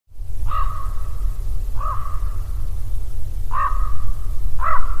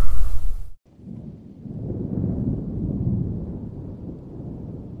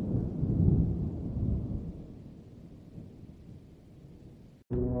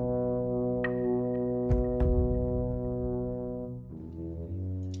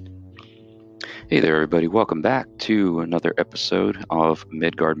Hey there, everybody. Welcome back to another episode of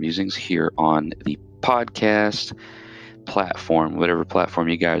Midgard Musings here on the podcast platform, whatever platform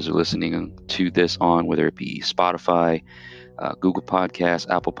you guys are listening to this on, whether it be Spotify, Google Podcasts,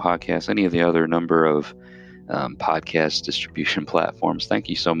 Apple Podcasts, any of the other number of podcast distribution platforms. Thank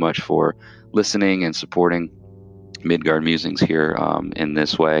you so much for listening and supporting Midgard Musings here in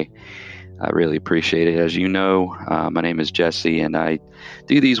this way. I really appreciate it. As you know, my name is Jesse, and I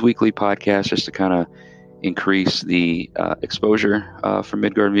do these weekly podcasts just to kind of increase the exposure for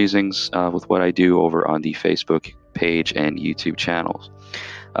Midgard Musings with what I do over on the Facebook page and YouTube channels.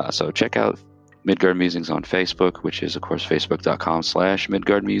 So check out Midgard Musings on Facebook, which is, of course,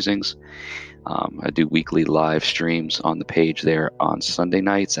 facebook.com/Midgard Musings. I do weekly live streams on the page there on Sunday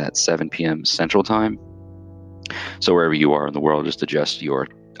nights at 7 p.m. Central Time. So wherever you are in the world, just adjust your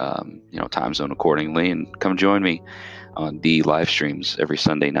time zone accordingly and come join me on the live streams every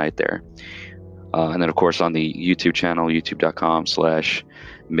Sunday night there. And then, of course, on the YouTube channel,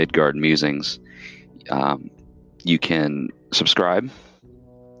 youtube.com/Midgard Musings, you can subscribe.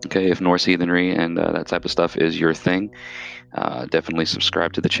 Okay, if Norse heathenry and that type of stuff is your thing, definitely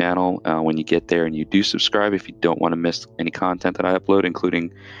subscribe to the channel when you get there. And you do subscribe if you don't want to miss any content that I upload,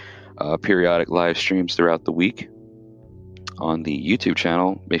 including periodic live streams throughout the week. On the YouTube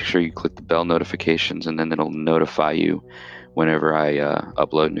channel, make sure you click the bell notifications, and then it'll notify you whenever I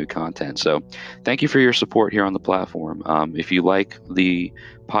upload new content. So thank you for your support here on the platform. If you like the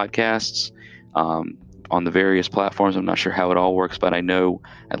podcasts on the various platforms, I'm not sure how it all works, but I know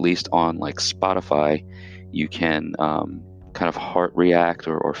at least on like Spotify, you can kind of heart react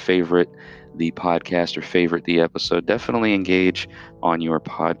or favorite the podcast or favorite the episode. Definitely engage on your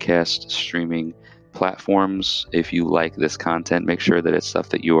podcast streaming platforms. If you like this content, make sure that it's stuff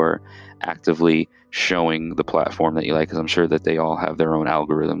that you are actively showing the platform that you like, because I'm sure that they all have their own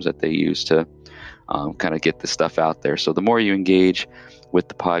algorithms that they use to kind of get the stuff out there. So the more you engage with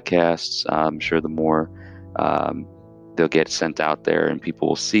the podcasts, I'm sure the more they'll get sent out there, and people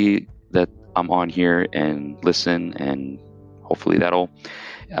will see that I'm on here and listen, and hopefully that'll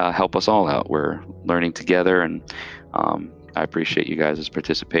help us all out. We're learning together, and I appreciate you guys'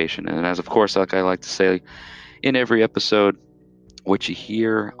 participation. And as of course, like I like to say in every episode, what you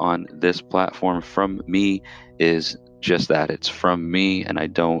hear on this platform from me is just that. It's from me, and I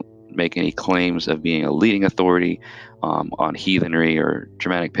don't make any claims of being a leading authority on heathenry or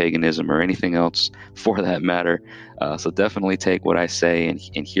Germanic paganism or anything else for that matter. So definitely take what I say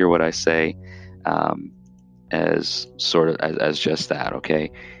and hear what I say as sort of as just that, okay?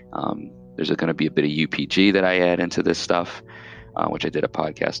 There's going to be a bit of UPG that I add into this stuff, which I did a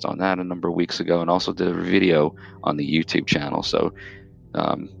podcast on that a number of weeks ago, and also did a video on the YouTube channel. So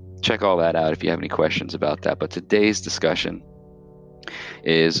check all that out if you have any questions about that. But today's discussion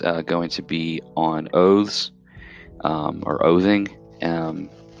is going to be on oaths or oathing, kind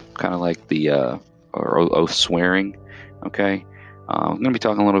of like the or oath swearing. Okay, I'm going to be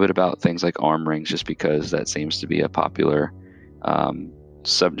talking a little bit about things like arm rings, just because that seems to be a popular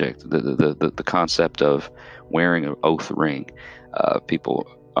subject. The concept of wearing an oath ring. People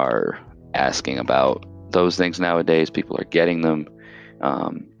are asking about those things nowadays. People are getting them,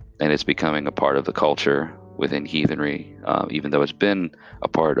 and it's becoming a part of the culture within heathenry, even though it's been a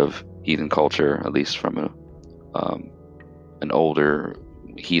part of heathen culture, at least from an older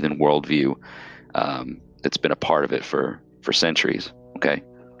heathen worldview. It's been a part of it for centuries. Okay.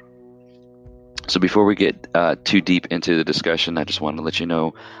 So before we get too deep into the discussion, I just wanted to let you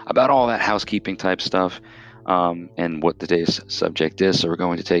know about all that housekeeping type stuff and what today's subject is. So we're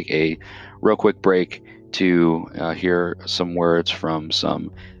going to take a real quick break to hear some words from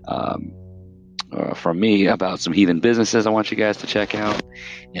me about some heathen businesses I want you guys to check out,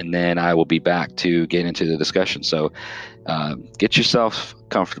 and then I will be back to get into the discussion. So get yourself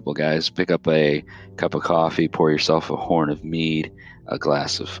comfortable, guys. Pick up a cup of coffee, pour yourself a horn of mead, a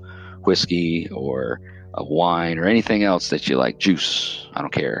glass of whiskey or a wine or anything else that you like, juice, I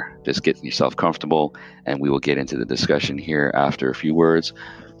don't care. Just get yourself comfortable, and we will get into the discussion here after a few words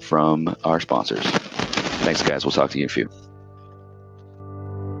from our sponsors. Thanks, guys. We'll talk to you in a few.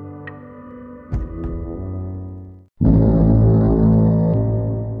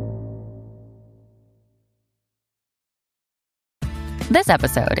 This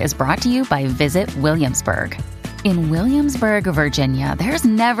episode is brought to you by Visit Williamsburg. In Williamsburg, Virginia, there's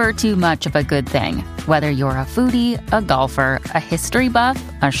never too much of a good thing. Whether you're a foodie, a golfer, a history buff,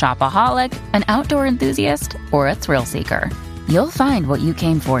 a shopaholic, an outdoor enthusiast, or a thrill seeker, you'll find what you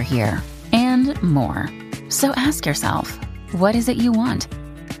came for here and more. So ask yourself, what is it you want?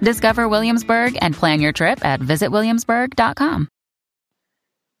 Discover Williamsburg and plan your trip at visitwilliamsburg.com.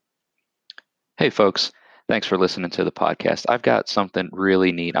 Hey, folks. Thanks for listening to the podcast. I've got something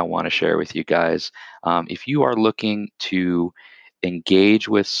really neat I want to share with you guys. If you are looking to engage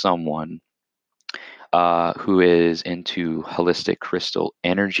with someone who is into holistic crystal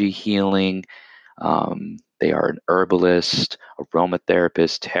energy healing, they are an herbalist,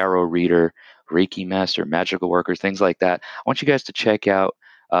 aromatherapist, tarot reader, Reiki master, magical worker, things like that. I want you guys to check out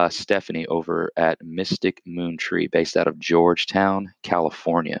Stephanie over at Mystic Moon Tree, based out of Georgetown,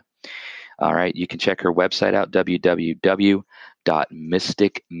 California. All right, you can check her website out,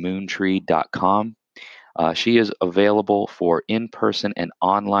 www.mysticmoontree.com. She is available for in-person and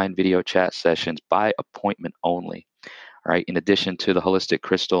online video chat sessions by appointment only. All right, in addition to the holistic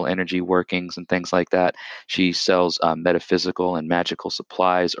crystal energy workings and things like that, she sells metaphysical and magical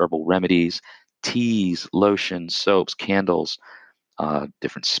supplies, herbal remedies, teas, lotions, soaps, candles,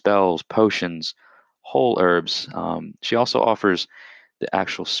 different spells, potions, whole herbs. She also offers the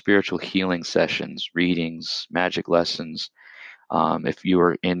actual spiritual healing sessions, readings, magic lessons. If you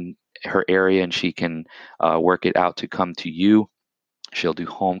are in her area and she can work it out to come to you, she'll do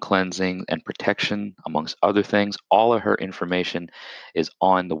home cleansing and protection, amongst other things. All of her information is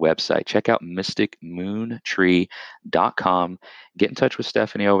on the website. Check out mysticmoontree.com. Get in touch with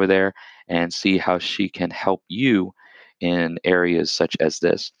Stephanie over there and see how she can help you in areas such as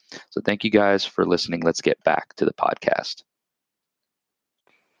this. So thank you guys for listening. Let's get back to the podcast.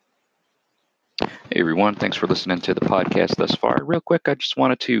 Hey everyone, thanks for listening to the podcast thus far. Real quick, I just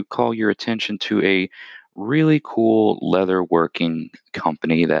wanted to call your attention to a really cool leather working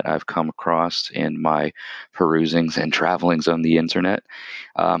company that I've come across in my perusings and travelings on the internet.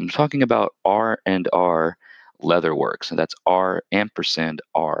 I'm talking about R&R Leatherworks, and that's R ampersand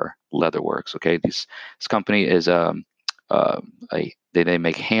R Leatherworks. Okay, this company is they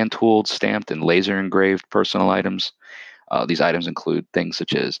make hand tooled, stamped, and laser engraved personal items. These items include things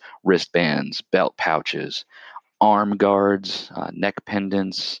such as wristbands, belt pouches, arm guards, neck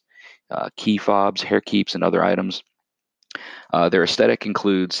pendants, key fobs, hair keeps, and other items. Their aesthetic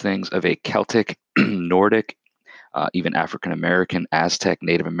includes things of a Celtic, Nordic, even African American, Aztec,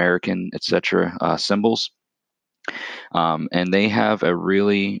 Native American, etc. Symbols. And they have a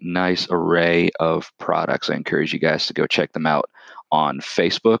really nice array of products. I encourage you guys to go check them out on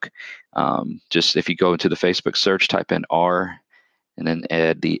Facebook. Just if you go into the Facebook search, type in R and then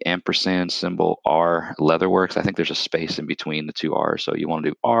add the ampersand symbol R Leatherworks. I think there's a space in between the two R's. So you want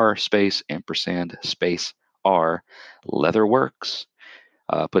to do R space ampersand space R Leatherworks.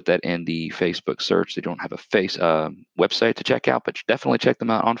 Put that in the Facebook search. They don't have a website to check out, but definitely check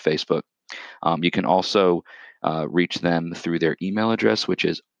them out on Facebook. You can also reach them through their email address, which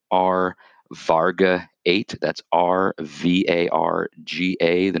is rvarga8. That's RVARGA,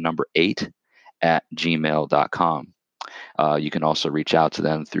 the number 8, at gmail.com. You can also reach out to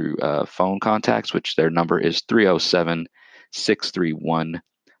them through phone contacts, which their number is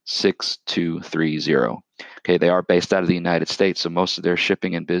 307-631-6230. Okay, they are based out of the United States, so most of their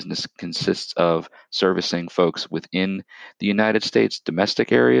shipping and business consists of servicing folks within the United States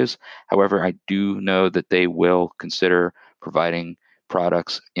domestic areas. However, I do know that they will consider providing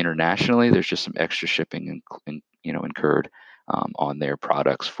products internationally. There's just some extra shipping incurred on their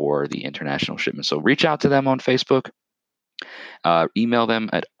products for the international shipment. So reach out to them on Facebook. Email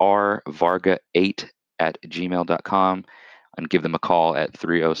them at rvarga8@gmail.com and give them a call at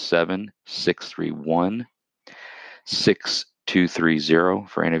 307-631-6230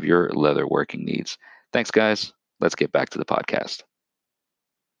 for any of your leather working needs. Thanks, guys. Let's get back to the podcast.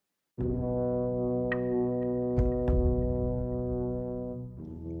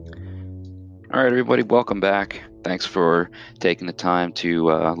 All right, everybody, welcome back. Thanks for taking the time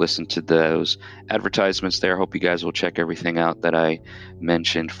to listen to those advertisements there. Hope you guys will check everything out that I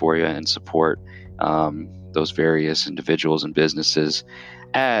mentioned for you and support those various individuals and businesses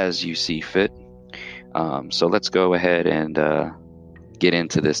as you see fit. So let's go ahead and get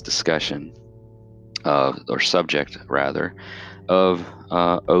into this discussion or subject, rather, of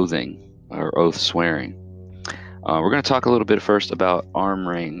oathing or oath swearing. We're going to talk a little bit first about arm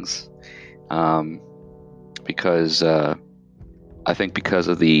rings. Because I think because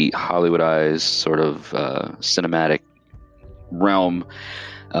of the Hollywoodized sort of cinematic realm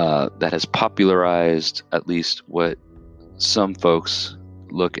that has popularized at least what some folks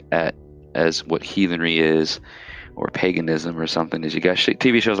look at as what heathenry is, or paganism or something, is you got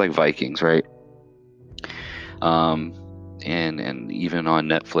TV shows like Vikings, right? And even on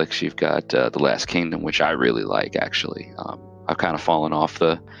Netflix, you've got The Last Kingdom, which I really like, actually. I've kind of fallen off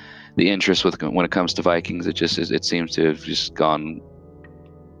the interest when it comes to Vikings. It seems to have just gone,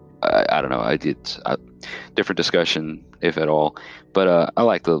 I I don't know. I did different discussion, if at all. But I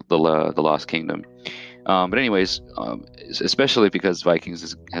like the Lost Kingdom. But anyways, especially because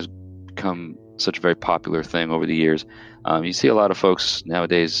Vikings has become such a very popular thing over the years. You see a lot of folks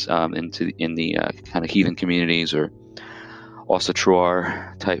nowadays in the kind of heathen communities, or Asa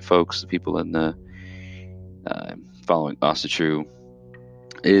Truar type folks, the people in the following Asa True,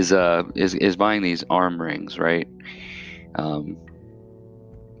 is buying these arm rings, right?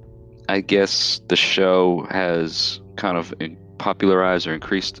 I guess the show has kind of popularized or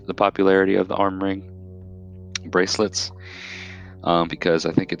increased the popularity of the arm ring bracelets, because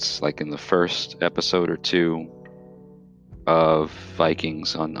I think it's like in the first episode or two of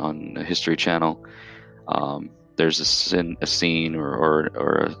Vikings on the History Channel. There's a scene or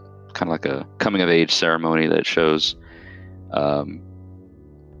a kind of like a coming of age ceremony that shows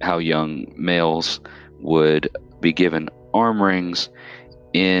how young males would be given arm rings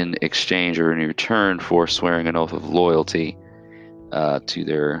in exchange or in return for swearing an oath of loyalty to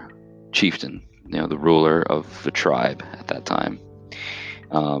their chieftain, the ruler of the tribe at that time.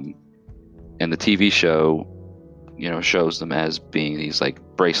 And the TV show, shows them as being these like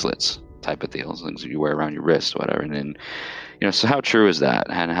bracelets type of deals, things you wear around your wrist, whatever. And then, so how true is that,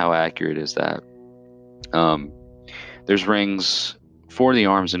 and how accurate is that? There's rings for the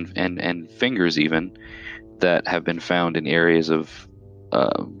arms and fingers even that have been found in areas of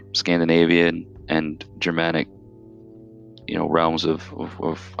Scandinavian and Germanic, realms of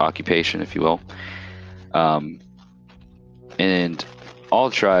occupation, if you will. And all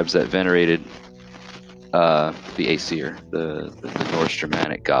tribes that venerated the Aesir, the Norse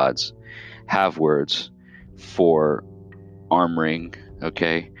Germanic gods, have words for arm ring.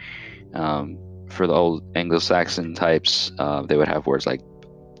 Okay, for the old Anglo-Saxon types, they would have words like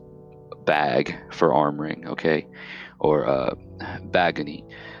bag for arm ring. Okay, or bagani,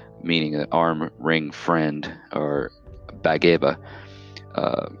 meaning an arm ring friend, or bageba.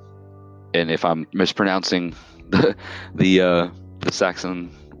 And if I'm mispronouncing the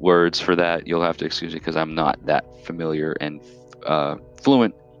Saxon words for that, you'll have to excuse me, because I'm not that familiar and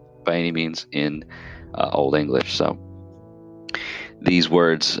fluent by any means in Old English. So these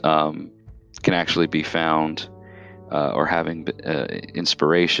words can actually be found or having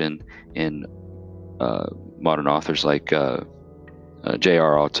inspiration in modern authors like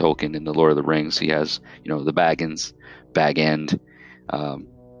J.R.R. Tolkien in the Lord of the Rings. He has, the Baggins, bag end,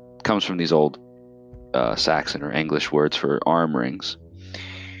 comes from these old Saxon or English words for arm rings.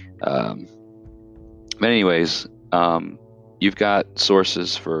 But anyways, you've got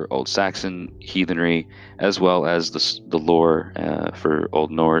sources for Old Saxon heathenry, as well as the lore for Old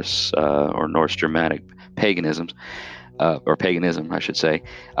Norse or Norse Germanic paganisms, or paganism, I should say.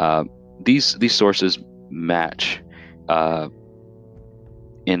 These sources match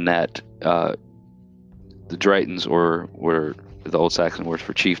in that the Drytons, or were the Old Saxon words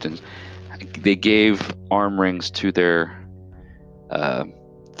for chieftains, they gave arm rings to their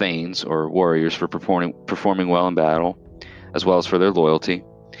thanes or warriors for performing well in battle, as well as for their loyalty.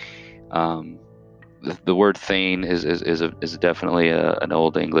 The word thane is definitely an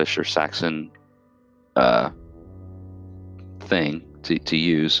Old English or Saxon thing to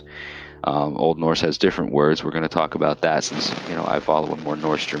use. Old Norse has different words. We're going to talk about that, since I follow a more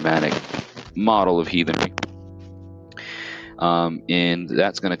Norse Germanic model of heathenry. And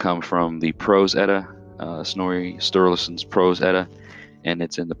that's going to come from the Prose Edda, Snorri Sturluson's Prose Edda, and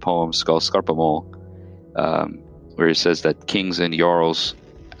it's in the poem Skarpamal, where it says that kings and jarls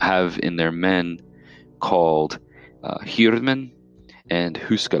have in their men called Hirdmen and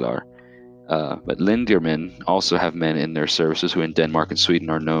Huskalar. But Lindirmen also have men in their services who in Denmark and Sweden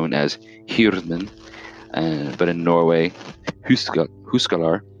are known as Hirdmen, but in Norway,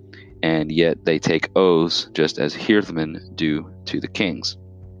 Huskalar, and yet they take oaths just as Hirdmen do to the kings.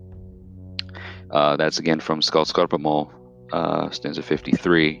 That's again from Skarpamal, stanza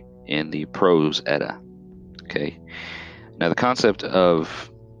 53 in the Prose Edda. Okay. Now the concept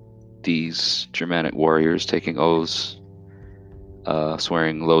of these Germanic warriors taking oaths,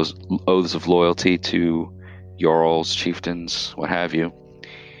 swearing oaths of loyalty to jarls, chieftains, what have you,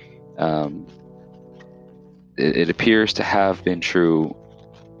 it appears to have been true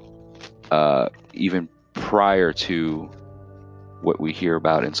even prior to what we hear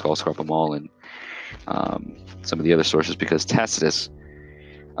about in Skarpamal and some of the other sources, because Tacitus,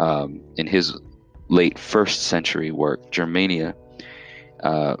 in his late 1st century work, Germania,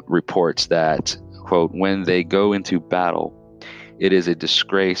 reports that, quote, when they go into battle, it is a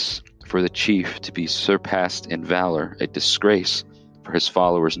disgrace for the chief to be surpassed in valor, a disgrace for his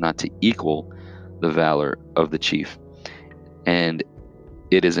followers not to equal the valor of the chief, and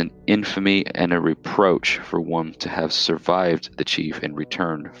It is an infamy and a reproach for one to have survived the chief and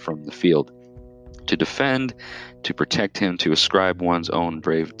returned from the field. To defend, to protect him, to ascribe one's own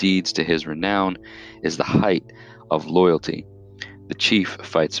brave deeds to his renown is the height of loyalty. The chief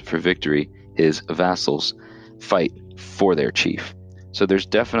fights for victory. His vassals fight for their chief. So there's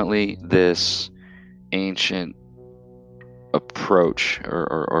definitely this ancient approach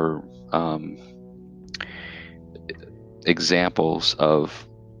or examples of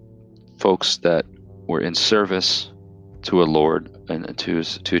folks that were in service to a lord and to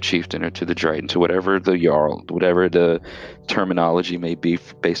a chieftain or to the Dryden, to whatever the jarl, whatever the terminology may be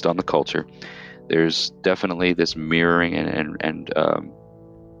based on the culture. There's definitely this mirroring and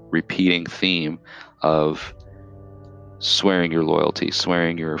repeating theme of swearing your loyalty,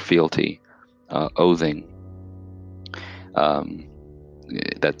 swearing your fealty, oathing.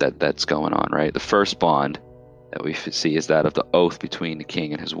 That's going on, right? The first bond that we see is that of the oath between the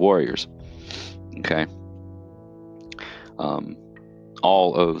king and his warriors. Okay.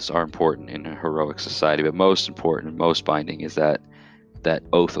 All oaths are important in a heroic society, but most important and most binding is that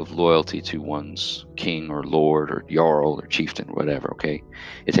oath of loyalty to one's king or lord or jarl or chieftain, whatever. Okay,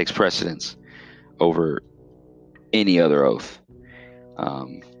 it takes precedence over any other oath.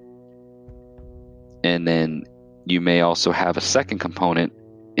 And then you may also have a second component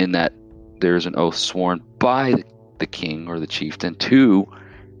in that there's an oath sworn by the king or the chieftain to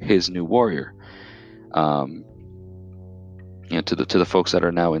his new warrior. To the folks that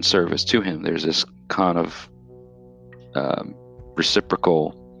are now in service to him, there's this kind of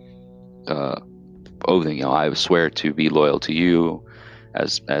reciprocal oathing. I swear to be loyal to you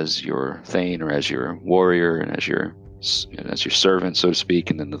as your thane or as your warrior and as your servant, so to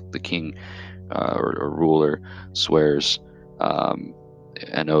speak. And then the king or ruler swears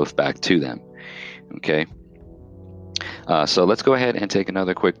an oath back to them. Okay. So let's go ahead and take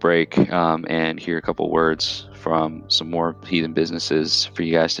another quick break and hear a couple words from some more heathen businesses for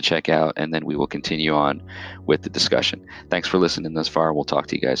you guys to check out, and then we will continue on with the discussion. Thanks for listening thus far. We'll talk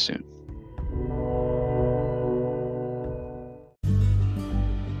to you guys soon.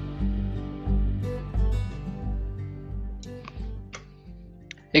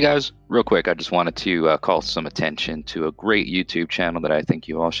 Hey guys, real quick, I just wanted to call some attention to a great YouTube channel that I think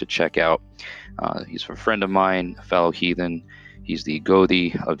you all should check out. He's a friend of mine, a fellow heathen. He's the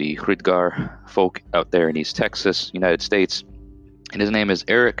Godi of the Hridgar folk out there in East Texas, United States. And his name is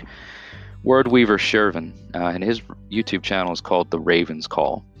Eric Wordweaver Shervin. And his YouTube channel is called The Raven's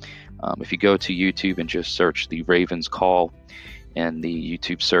Call. If you go to YouTube and just search The Raven's Call in the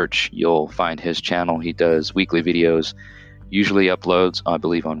YouTube search, you'll find his channel. He does weekly videos. Usually uploads, I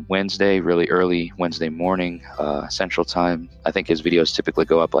believe, on Wednesday, really early Wednesday morning, Central Time. I think his videos typically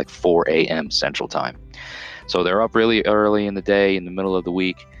go up like 4 a.m. Central Time. So they're up really early in the day, in the middle of the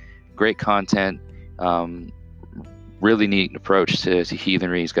week. Great content, really neat approach to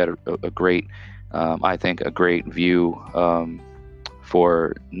heathenry. He's got a great, I think, a great view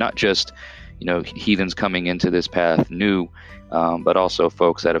for not just, heathens coming into this path new, but also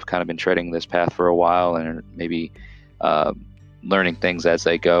folks that have kind of been treading this path for a while and maybe learning things as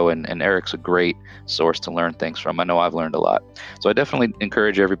they go, and Eric's a great source to learn things from. I know I've learned a lot. So I definitely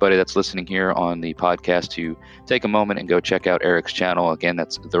encourage everybody that's listening here on the podcast to take a moment and go check out Eric's channel. Again,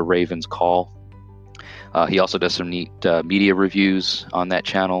 that's The Raven's Call. He also does some neat media reviews on that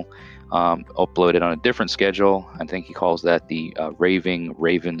channel, uploaded on a different schedule. I think he calls that the Raving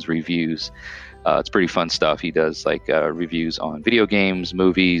Ravens Reviews. It's pretty fun stuff. He does reviews on video games,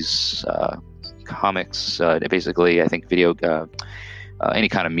 movies, comics, basically, I think video, any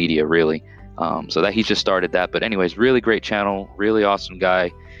kind of media, really. So that he just started that. But anyways, really great channel, really awesome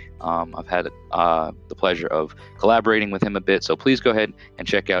guy. I've had the pleasure of collaborating with him a bit. So please go ahead and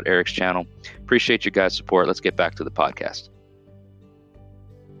check out Eric's channel. Appreciate you guys' support. Let's get back to the podcast.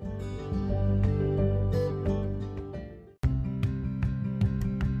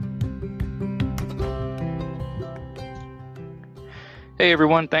 Hey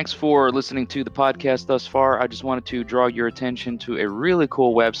everyone, thanks for listening to the podcast thus far. I just wanted to draw your attention to a really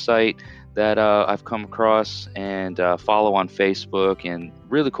cool website that I've come across and follow on Facebook, and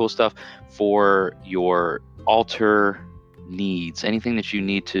really cool stuff for your altar needs. Anything that you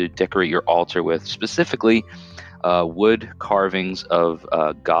need to decorate your altar with, specifically wood carvings of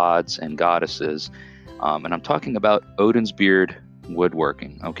gods and goddesses. And I'm talking about Odin's Beard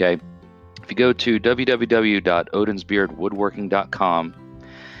Woodworking, okay? If you go to www.odinsbeardwoodworking.com,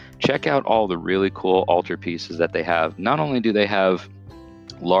 check out all the really cool altar pieces that they have. Not only do they have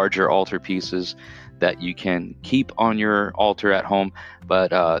larger altar pieces that you can keep on your altar at home,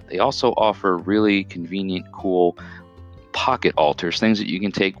 but they also offer really convenient, cool pocket altars, things that you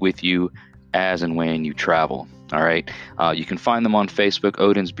can take with you as and when you travel. All right. You can find them on Facebook,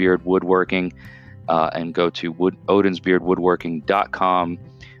 Odin's Beard Woodworking, and go to odinsbeardwoodworking.com.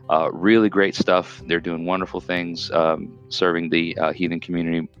 Really great stuff. They're doing wonderful things, serving the heathen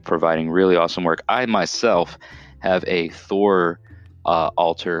community, providing really awesome work. I myself have a Thor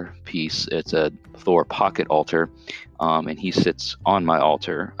altar piece. It's a Thor pocket altar, and he sits on my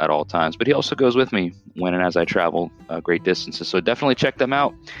altar at all times, but he also goes with me when and as I travel great distances. So definitely check them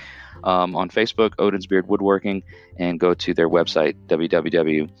out on Facebook, Odin's Beard Woodworking, and go to their website,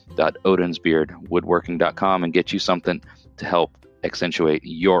 www.odinsbeardwoodworking.com, and get you something to help accentuate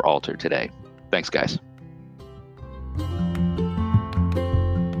your altar today. Thanks, guys.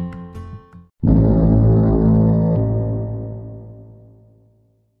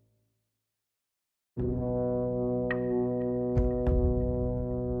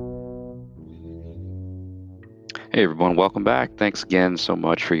 Hey everyone, welcome back. Thanks again so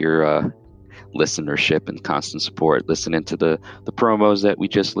much for your listenership and constant support. Listening to the promos that we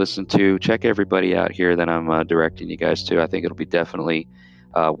just listened to. Check everybody out here that I'm directing you guys to. I think it'll be definitely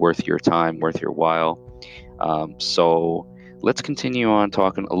worth your time, worth your while. So let's continue on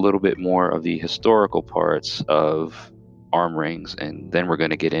talking a little bit more of the historical parts of arm rings, and then we're going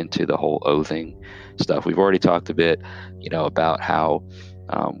to get into the whole oathing stuff. We've already talked a bit, about how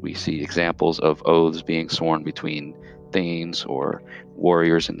we see examples of oaths being sworn between thanes or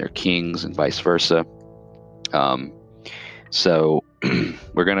warriors and their kings, and vice versa. So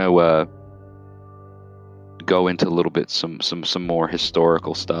we're going to go into a little bit some more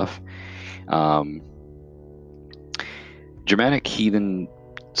historical stuff. Germanic heathen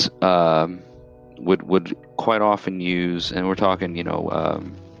would quite often use, and we're talking,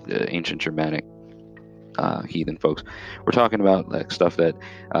 ancient Germanic heathen folks. We're talking about like stuff that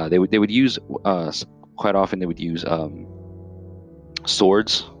they would use quite often. They would use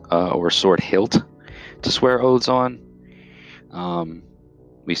swords or sword hilt to swear oaths on.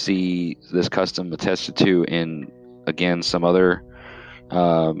 We see this custom attested to in, again, some other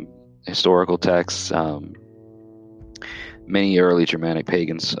historical texts. Many early Germanic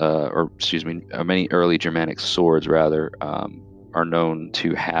pagans, many early Germanic swords rather, are known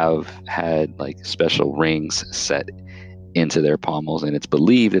to have had like special rings set into their pommels, and it's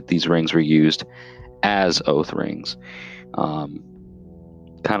believed that these rings were used as oath rings, kind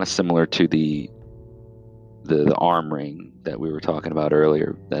of similar to the arm ring that we were talking about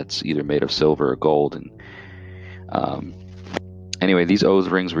earlier. That's either made of silver or gold, and anyway, these oath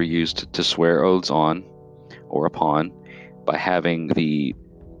rings were used to swear oaths on or upon by having the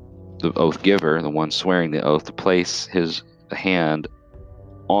oath giver, the one swearing the oath, to place his hand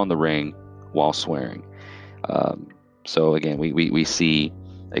on the ring while swearing. So again, we see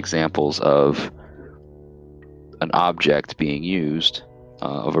examples of an object being used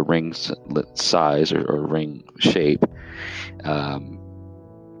of a ring size or ring shape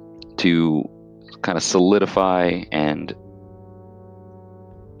to kind of solidify and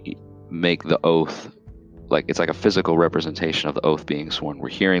make the oath, like it's like a physical representation of the oath being sworn. We're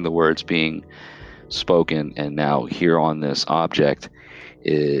hearing the words being spoken, and now here on this object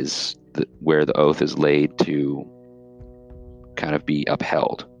is where the oath is laid to kind of be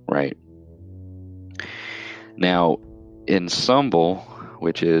upheld, right? Now, in Sumbul,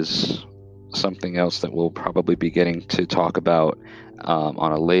 which is something else that we'll probably be getting to talk about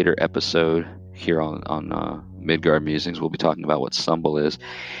on a later episode here on Midgard Musings, we'll be talking about what Sumbul is.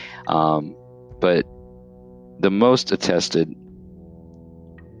 But the most attested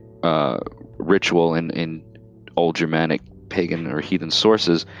ritual in old Germanic pagan or heathen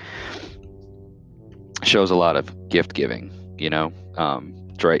sources shows a lot of gift giving.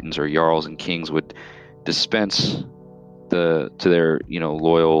 Drytons or jarls and kings would dispense to their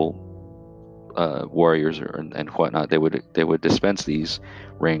loyal warriors and whatnot. They would dispense these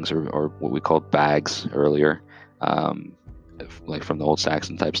rings or what we called bags earlier, like from the old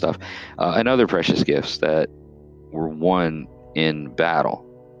Saxon type stuff, and other precious gifts that were won in battle.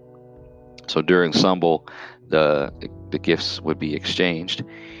 So during Sumbul, the gifts would be exchanged.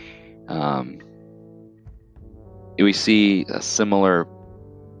 We see a similar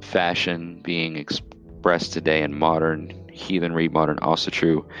fashion being expressed today in modern heathenry, modern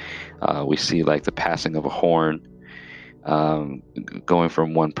Asatru. We see like the passing of a horn, going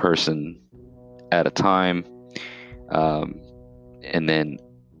from one person at a time, and then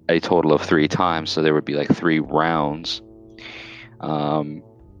a total of 3 times. So there would be like 3 rounds.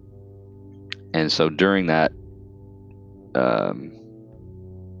 And so during that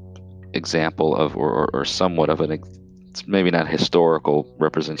example of, or somewhat of an it's maybe not historical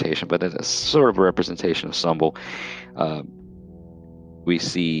representation, but it's a sort of a representation of Sumbul. We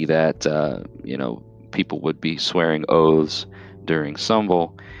see that people would be swearing oaths during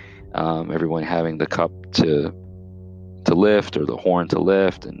Sumbul. Everyone having the cup to lift, or the horn to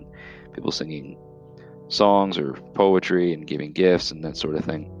lift, and people singing songs or poetry and giving gifts and that sort of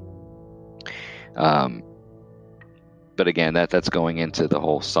thing. But again, that's going into the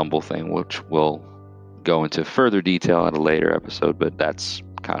whole Sumbul thing, which we'll go into further detail at a later episode, but that's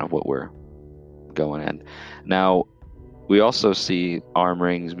kind of what we're going at. Now, we also see arm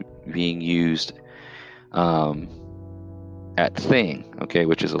rings being used at Thing, okay,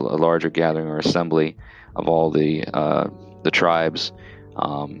 which is a larger gathering or assembly of all the tribes.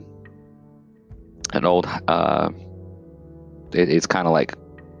 It's kind of like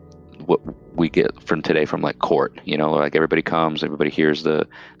what we get from today from like court, like everybody comes, everybody hears the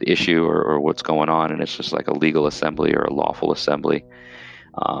issue or what's going on, and it's just like a legal assembly or a lawful assembly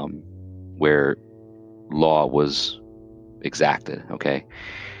where law was exacted, okay?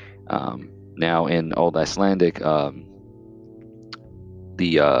 Now in Old Icelandic, the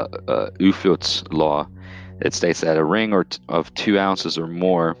Ufjuts law, it states that a ring of 2 ounces or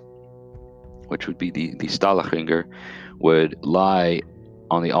more, which would be the Stallahringur, would lie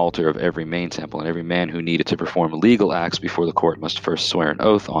on the altar of every main temple, and every man who needed to perform legal acts before the court must first swear an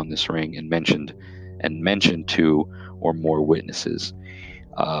oath on this ring and mention 2 or more witnesses,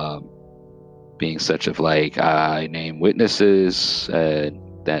 being such of like, I name witnesses,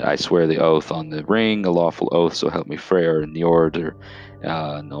 that I swear the oath on the ring, a lawful oath, so help me Freyr and Njord, or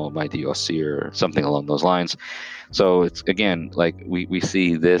no mighty Osir, or something along those lines. So it's, again, like we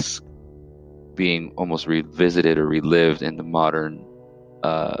see this being almost revisited or relived in the modern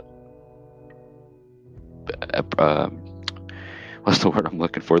what's the word I'm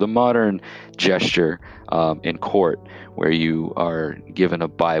looking for? The modern gesture in court, where you are given a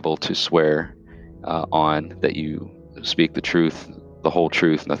Bible to swear on, that you speak the truth, the whole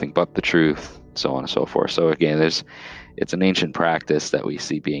truth, nothing but the truth, so on and so forth. So again, it's an ancient practice that we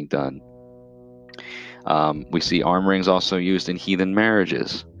see being done. We see arm rings also used in heathen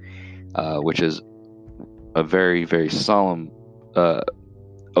marriages, which is a very, very solemn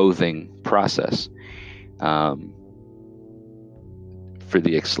oathing process. For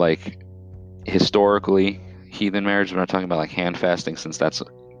the historically, heathen marriage, we're not talking about like hand fasting, since that's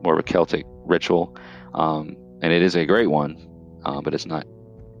more of a Celtic ritual, and it is a great one, but it's not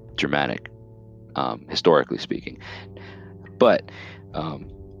Germanic, historically speaking. But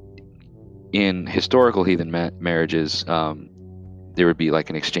in historical heathen marriages, there would be like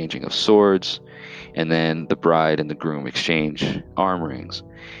an exchanging of swords, and then the bride and the groom exchange arm rings.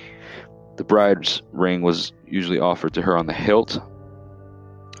 The bride's ring was usually offered to her on the hilt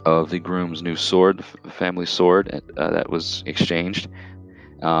of the groom's new sword, family sword, that was exchanged,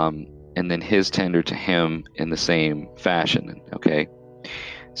 and then his tender to him in the same fashion. Okay,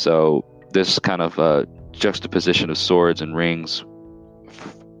 so this kind of juxtaposition of swords and rings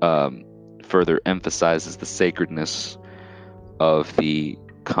further emphasizes the sacredness of the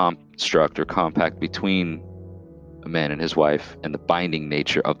construct or compact between a man and his wife, and the binding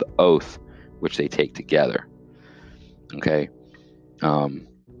nature of the oath which they take together. Okay,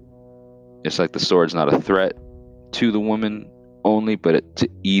 it's like the sword's not a threat to the woman only, but to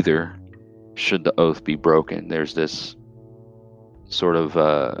either, should the oath be broken. There's this sort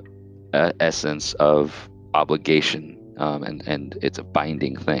of essence of obligation, and it's a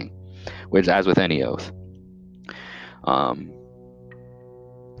binding thing, which, as with any oath.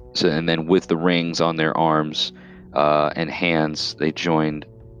 So, and then with the rings on their arms and hands, they joined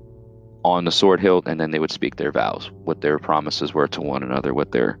on the sword hilt, and then they would speak their vows, what their promises were to one another,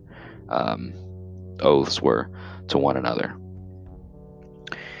 what their oaths were to one another.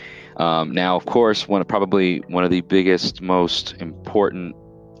 Now, of course, probably one of the biggest, most important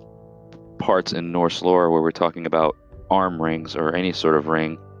parts in Norse lore, where we're talking about arm rings or any sort of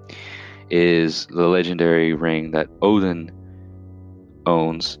ring, is the legendary ring that Odin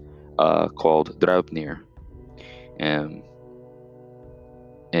owns, called Draupnir. And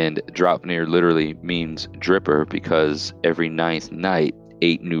Draupnir literally means dripper, because every 9th night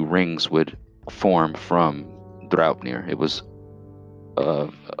 8 new rings would form from Draupnir. It was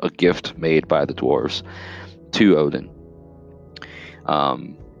a gift made by the dwarves to Odin.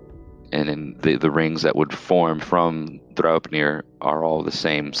 And then the rings that would form from Draupnir are all the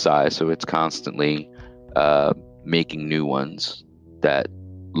same size, so it's constantly making new ones that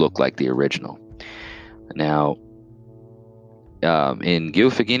look like the original. Now, in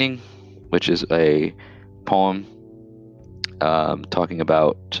Gylfaginning, which is a poem talking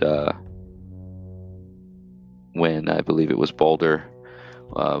about when I believe it was Balder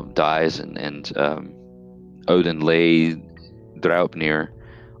dies, and Odin laid Draupnir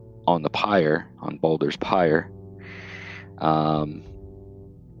on the pyre, on Balder's pyre,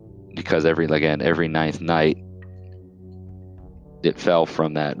 because every ninth night it fell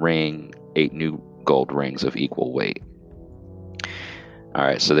from that ring 8 new gold rings of equal weight. All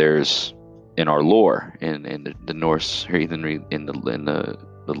right, so there's in our lore, in the Norse heathenry, in the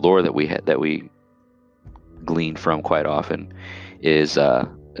lore that we glean from quite often, is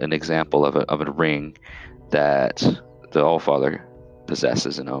an example of a ring that the Allfather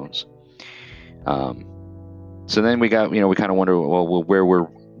possesses and owns. So then we kind of wonder, well, where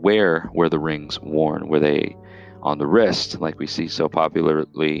were the rings worn? Were they on the wrist, like we see so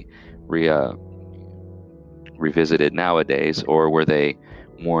popularly revisited nowadays, or were they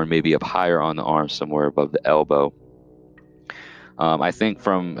worn maybe up higher on the arm, somewhere above the elbow? I think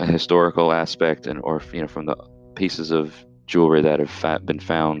from a historical aspect, or from the pieces of jewelry that have been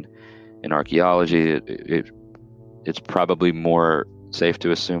found in archaeology, it's probably more safe to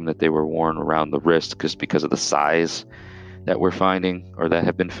assume that they were worn around the wrist, because of the size that we're finding, or that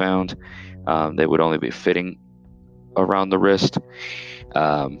have been found. They would only be fitting around the wrist,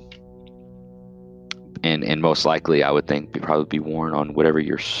 and most likely, I would think, probably be worn on whatever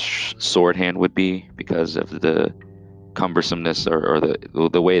your sword hand would be, because of the cumbersomeness or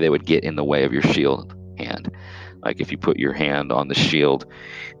the way they would get in the way of your shield hand. Like if you put your hand on the shield,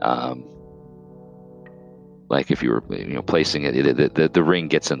 like if you were placing it, the ring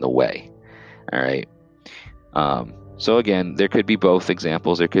gets in the way. All right. So again, there could be both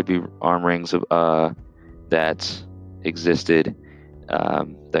examples. There could be arm rings that existed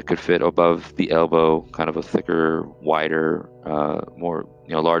that could fit above the elbow, kind of a thicker, wider, more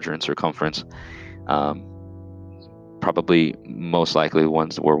larger in circumference. Probably most likely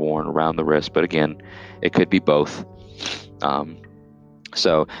ones that were worn around the wrist, but again, it could be both.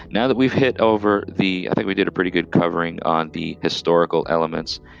 So now that we've hit over I think we did a pretty good covering on the historical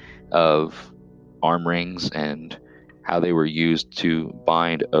elements of arm rings and how they were used to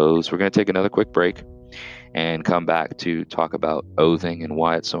bind oaths. We're going to take another quick break and come back to talk about oathing and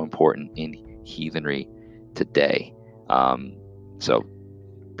why it's so important in heathenry today. So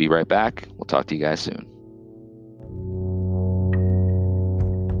be right back. We'll talk to you guys soon.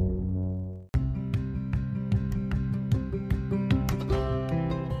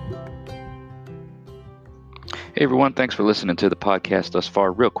 Hey everyone, thanks for listening to the podcast thus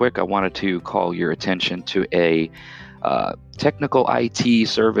far. Real quick, I wanted to call your attention to a technical IT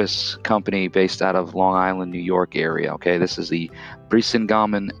service company based out of Long Island, New York area. Okay, this is the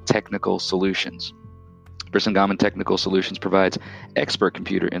Brisingamen Technical Solutions. Brisingamen Technical Solutions provides expert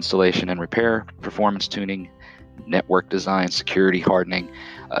computer installation and repair, performance tuning, network design, security hardening,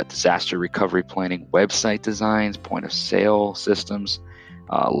 disaster recovery planning, website designs, point of sale systems,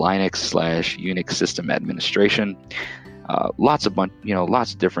 Linux/Unix system administration, lots of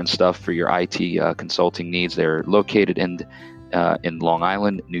different stuff for your IT consulting needs. They're located in Long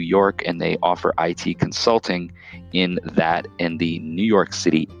Island, New York, and they offer IT consulting in the New York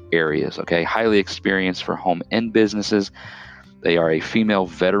City areas. Okay, highly experienced for home and businesses. They are a female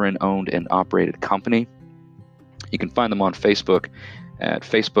veteran-owned and operated company. You can find them on Facebook at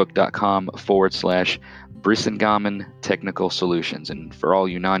facebook.com/Brisingamen Technical Solutions. And for all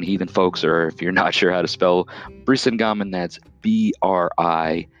you non-heathen folks, or if you're not sure how to spell Brisingamen, that's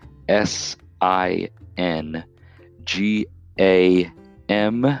BRISINGAMEN.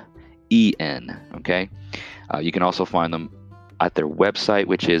 Okay. You can also find them at their website,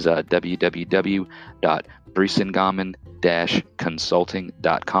 which is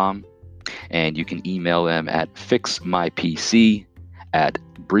www.brisingamen-consulting.com. And you can email them at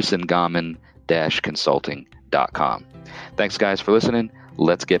fixmypc@brisingamen-consulting.com. Thanks, guys, for listening.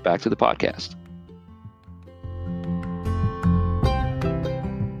 Let's get back to the podcast.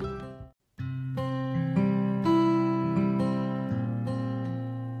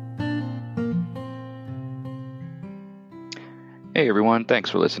 Hey everyone, thanks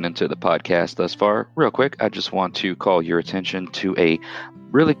for listening to the podcast thus far. Real quick, I just want to call your attention to a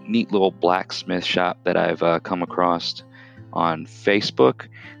really neat little blacksmith shop that I've come across on Facebook.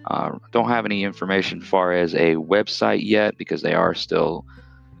 Don't have any information as far as a website yet, because they are still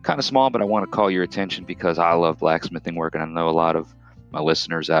kind of small, but I want to call your attention because I love blacksmithing work, and I know a lot of my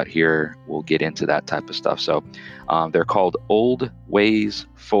listeners out here will get into that type of stuff. So they're called Old Ways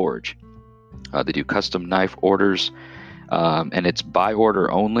Forge. They do custom knife orders, and it's by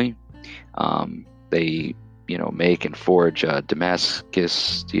order only. They make and forge Damascus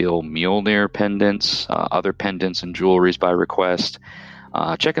steel Mjolnir pendants, other pendants and jewelries by request,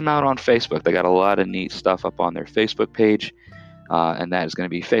 check them out on Facebook. They got a lot of neat stuff up on their Facebook page, and that is going to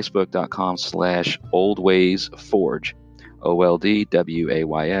be facebook.com/oldwaysforge,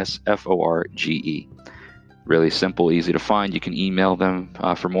 OldWaysForge. Really simple, easy to find. You can email them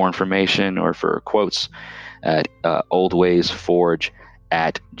for more information or for quotes at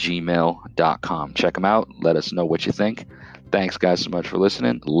oldwaysforge@gmail.com. Check them out. Let us know what you think. Thanks, guys, so much for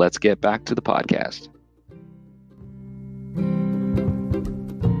listening. Let's get back to the podcast.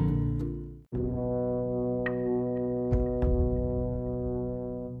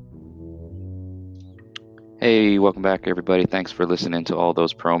 Hey, welcome back, everybody. Thanks for listening to all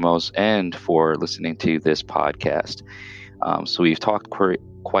those promos and for listening to this podcast. So we've talked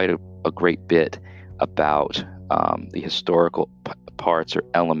quite a great bit about the historical parts or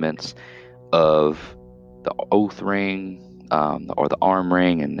elements of the oath ring, or the arm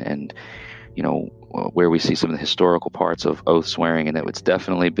ring, and where we see some of the historical parts of oath swearing, and it's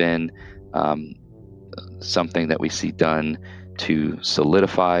definitely been something that we see done to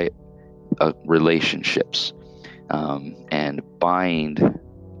solidify relationships and bind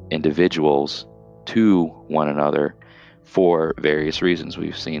individuals to one another for various reasons.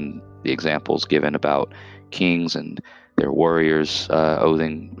 We've seen the examples given about kings and their warriors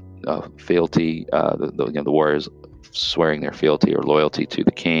oathing fealty, the warriors swearing their fealty or loyalty to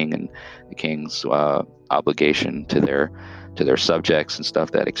the king, and the king's obligation to their subjects and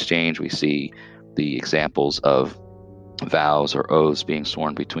stuff. That exchange, we see the examples of vows or oaths being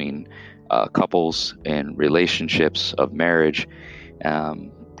sworn between couples and relationships of marriage,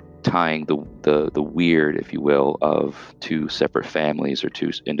 tying the weird, if you will, of two separate families or two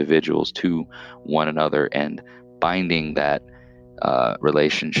individuals to one another and binding that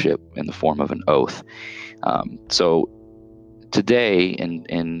relationship in the form of an oath. So today, and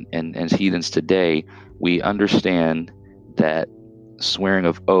as heathens today, we understand that swearing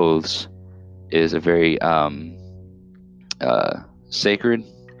of oaths is a very sacred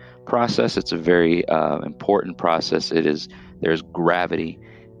process. It's a very important process. There's gravity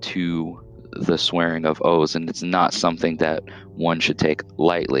to the swearing of oaths, and it's not something that one should take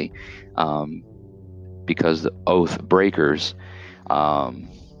lightly, because the oath breakers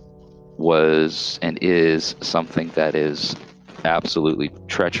was and is something that is absolutely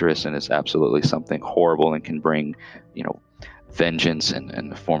treacherous, and is absolutely something horrible, and can bring vengeance and in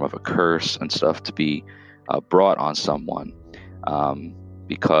the form of a curse and stuff to be brought on someone,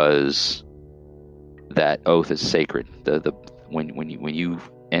 because that oath is sacred. When you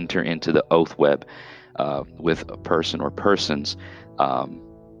enter into the oath web with a person or persons,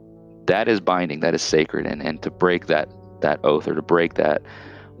 that is binding, that is sacred, and to break that oath or to break that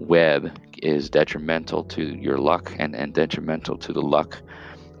web is detrimental to your luck and detrimental to the luck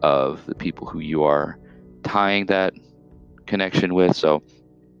of the people who you are tying that connection with. So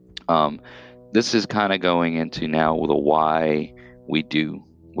this is kind of going into now the why we do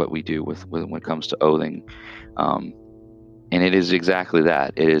what we do with when it comes to oathing, and it is exactly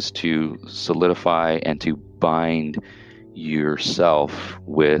that. It is to solidify and to bind yourself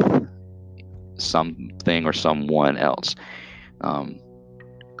with something or someone else.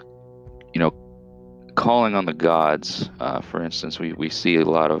 Calling on the gods, for instance, we see a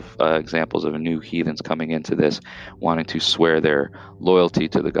lot of examples of new heathens coming into this, wanting to swear their loyalty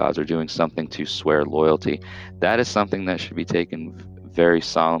to the gods or doing something to swear loyalty. That is something that should be taken very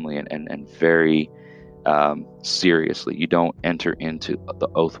solemnly and very seriously. You don't enter into the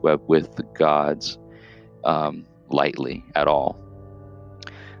oath web with the gods lightly at all.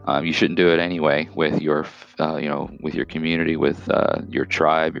 You shouldn't do it anyway with your with your community, with your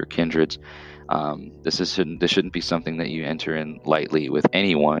tribe, your kindreds. This shouldn't be something that you enter in lightly with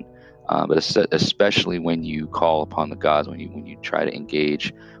anyone, but especially when you call upon the gods, when you try to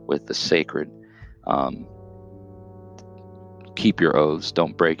engage with the sacred. Keep your oaths.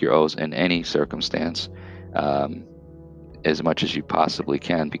 Don't break your oaths in any circumstance, as much as you possibly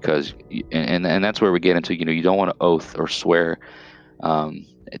can, because and that's where we get into, you don't want to oath or swear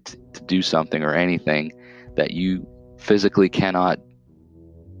to do something or anything that you physically cannot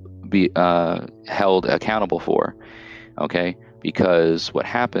be held accountable for. Okay, because what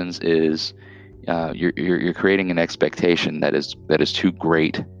happens is you're creating an expectation that is too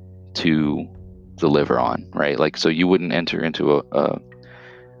great to deliver on, right? Like, so you wouldn't enter into a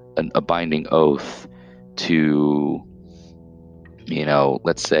binding oath to,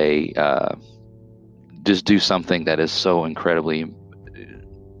 let's say, just do something that is so incredibly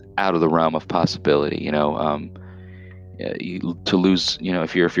out of the realm of possibility. To lose,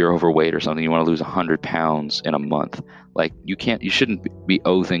 if you're overweight or something, you want to lose 100 pounds in a month. Like, you shouldn't be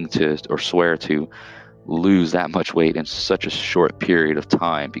oathing to or swear to lose that much weight in such a short period of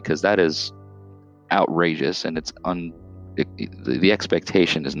time, because that is outrageous, and the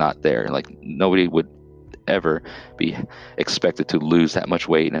expectation is not there. Like, nobody would ever be expected to lose that much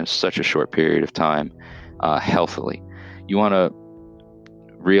weight in such a short period of time healthily. You want to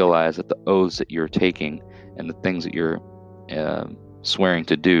realize that the oaths that you're taking and the things that you're swearing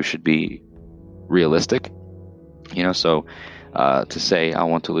to do should be realistic. So to say I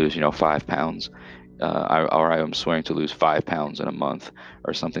want to lose 5 pounds, or I'm swearing to lose 5 pounds in a month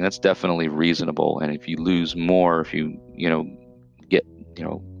or something, that's definitely reasonable. And if you lose more, if you get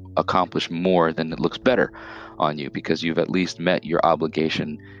accomplish more, then it looks better on you, because you've at least met your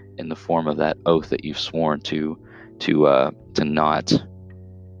obligation in the form of that oath that you've sworn to not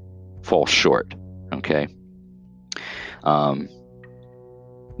fall short. Okay.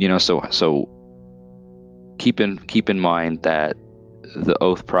 So keep in mind that the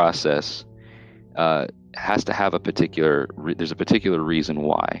oath process has to have there's a particular reason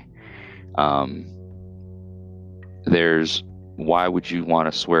why. Why would you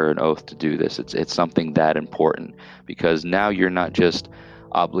want to swear an oath to do this? It's something that important, because now you're not just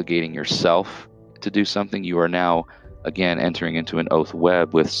obligating yourself to do something. You are now, again, entering into an oath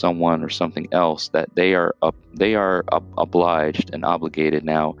web with someone or something else that they are obliged and obligated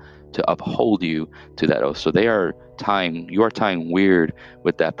now to uphold you to that oath. So you are tying weird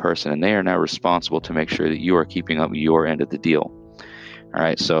with that person, and they are now responsible to make sure that you are keeping up your end of the deal. All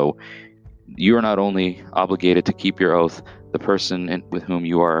right. So you are not only obligated to keep your oath, the person with whom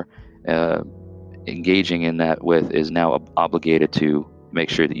you are engaging in that with is now obligated to make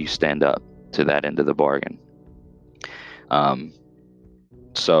sure that you stand up to that end of the bargain.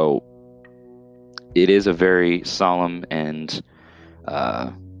 So it is a very solemn and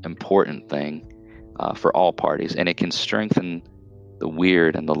important thing for all parties, and it can strengthen the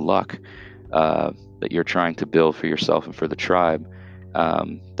weird and the luck that you're trying to build for yourself and for the tribe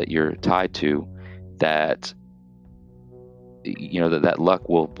that you're tied to, that that luck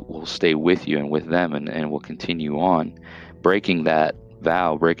will stay with you and with them, and will continue on. Breaking that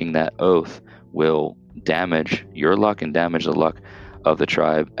vow, breaking that oath, will damage your luck and damage the luck of the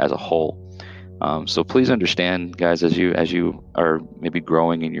tribe as a whole. So please understand, guys, as you are maybe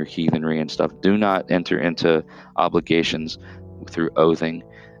growing in your heathenry and stuff, do not enter into obligations through oathing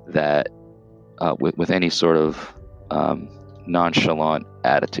that with any sort of nonchalant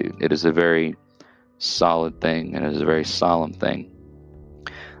attitude. It is a very solid thing, and it is a very solemn thing.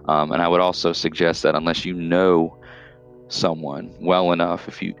 And I would also suggest that unless you know someone well enough,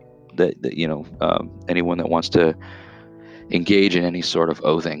 anyone that wants to engage in any sort of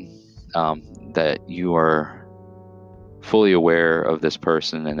oathing, that you are fully aware of this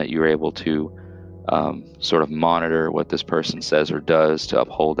person, and that you're able to sort of monitor what this person says or does to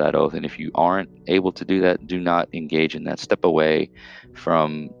uphold that oath. And if you aren't able to do that, do not engage in that. Step away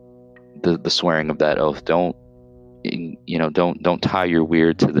from the swearing of that oath. Don't tie your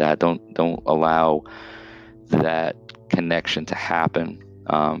weird to that. Don't allow that connection to happen,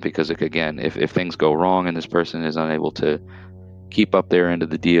 because again, if things go wrong and this person is unable to keep up their end of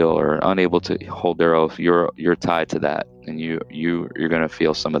the deal or unable to hold their oath, you're tied to that, and you're going to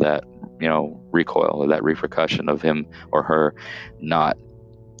feel some of that recoil or that repercussion of him or her not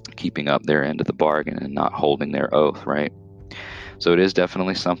keeping up their end of the bargain and not holding their oath, right? So it is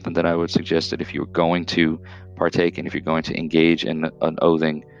definitely something that I would suggest that if you're going to partake in, if you're going to engage in an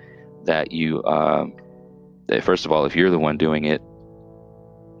oathing, that you that first of all, if you're the one doing it,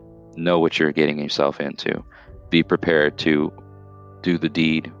 know what you're getting yourself into. Be prepared to do the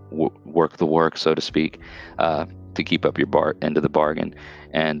deed, work the work, so to speak, to keep up your end of the bargain,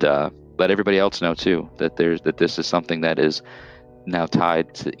 and let everybody else know too that this is something that is now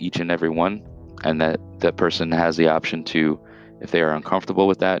tied to each and every one, and that person has the option to, if they are uncomfortable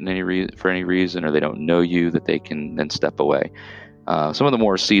with that for any reason, or they don't know you, that they can then step away. Some of the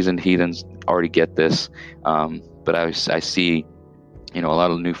more seasoned heathens already get this, but I see a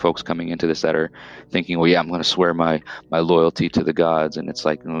lot of new folks coming into this that are thinking, well, yeah, I'm going to swear my loyalty to the gods. And it's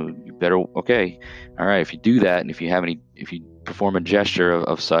like, you better, okay, all right, if you do that, and if you perform a gesture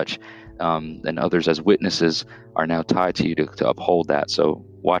of such, then others as witnesses are now tied to you to uphold that. So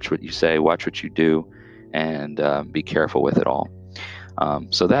watch what you say, watch what you do, and be careful with it all.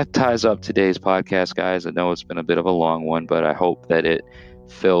 So that ties up today's podcast, guys. I know it's been a bit of a long one, but I hope that it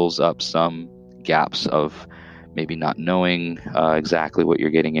fills up some gaps of maybe not knowing exactly what you're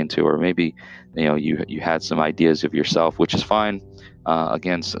getting into, or maybe you had some ideas of yourself, which is fine.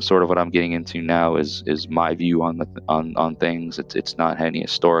 Again, sort of what I'm getting into now is my view on things. It's not any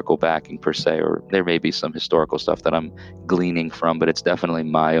historical backing per se, or there may be some historical stuff that I'm gleaning from, but it's definitely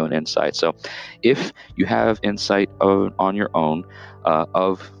my own insight. So if you have insight on your own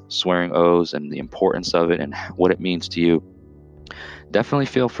of swearing O's and the importance of it and what it means to you, definitely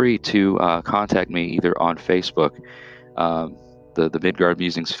feel free to contact me either on Facebook, the Midgard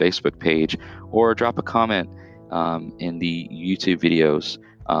Musings Facebook page, or drop a comment in the YouTube videos.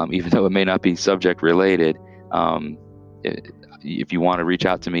 Even though it may not be subject related, if you want to reach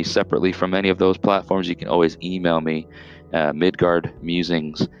out to me separately from any of those platforms, you can always email me,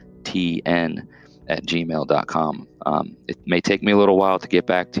 midgardmusingstn@gmail.com. It may take me a little while to get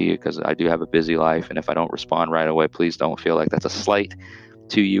back to you because I do have a busy life, and if I don't respond right away, please don't feel like that's a slight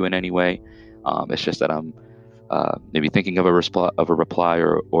to you in any way. It's just that I'm maybe thinking of a reply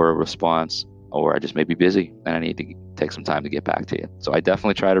or a response, or I just may be busy and I need to take some time to get back to you. So I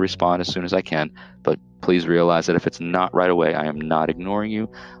definitely try to respond as soon as I can, but please realize that if it's not right away, I am not ignoring you,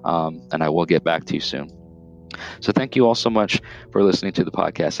 and I will get back to you soon. So thank you all so much for listening to the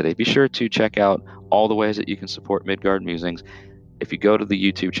podcast today. Be sure to check out all the ways that you can support Midgard Musings. If you go to the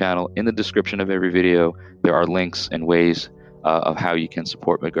YouTube channel, in the description of every video, there are links and ways of how you can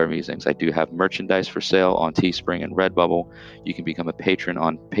support Midgard Musings. I do have merchandise for sale on Teespring and Redbubble. You can become a patron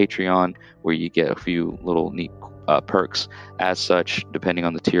on Patreon, where you get a few little neat perks as such, depending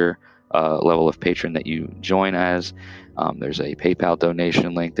on the tier level of patron that you join as. There's a PayPal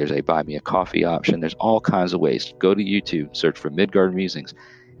donation link. There's a buy me a coffee option. There's all kinds of ways. Go to YouTube, search for Midgard Musings,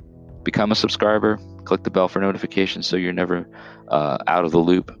 become a subscriber, click the bell for notifications so you're never out of the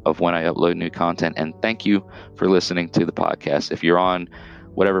loop of when I upload new content. And thank you for listening to the podcast. If you're on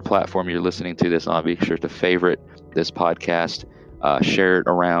whatever platform you're listening to this on, be sure to favorite this podcast, share it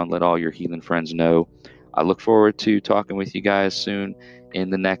around, let all your heathen friends know. I look forward to talking with you guys soon in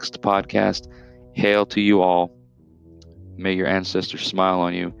the next podcast. Hail to you all. May your ancestors smile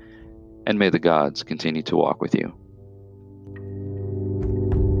on you, and may the gods continue to walk with you.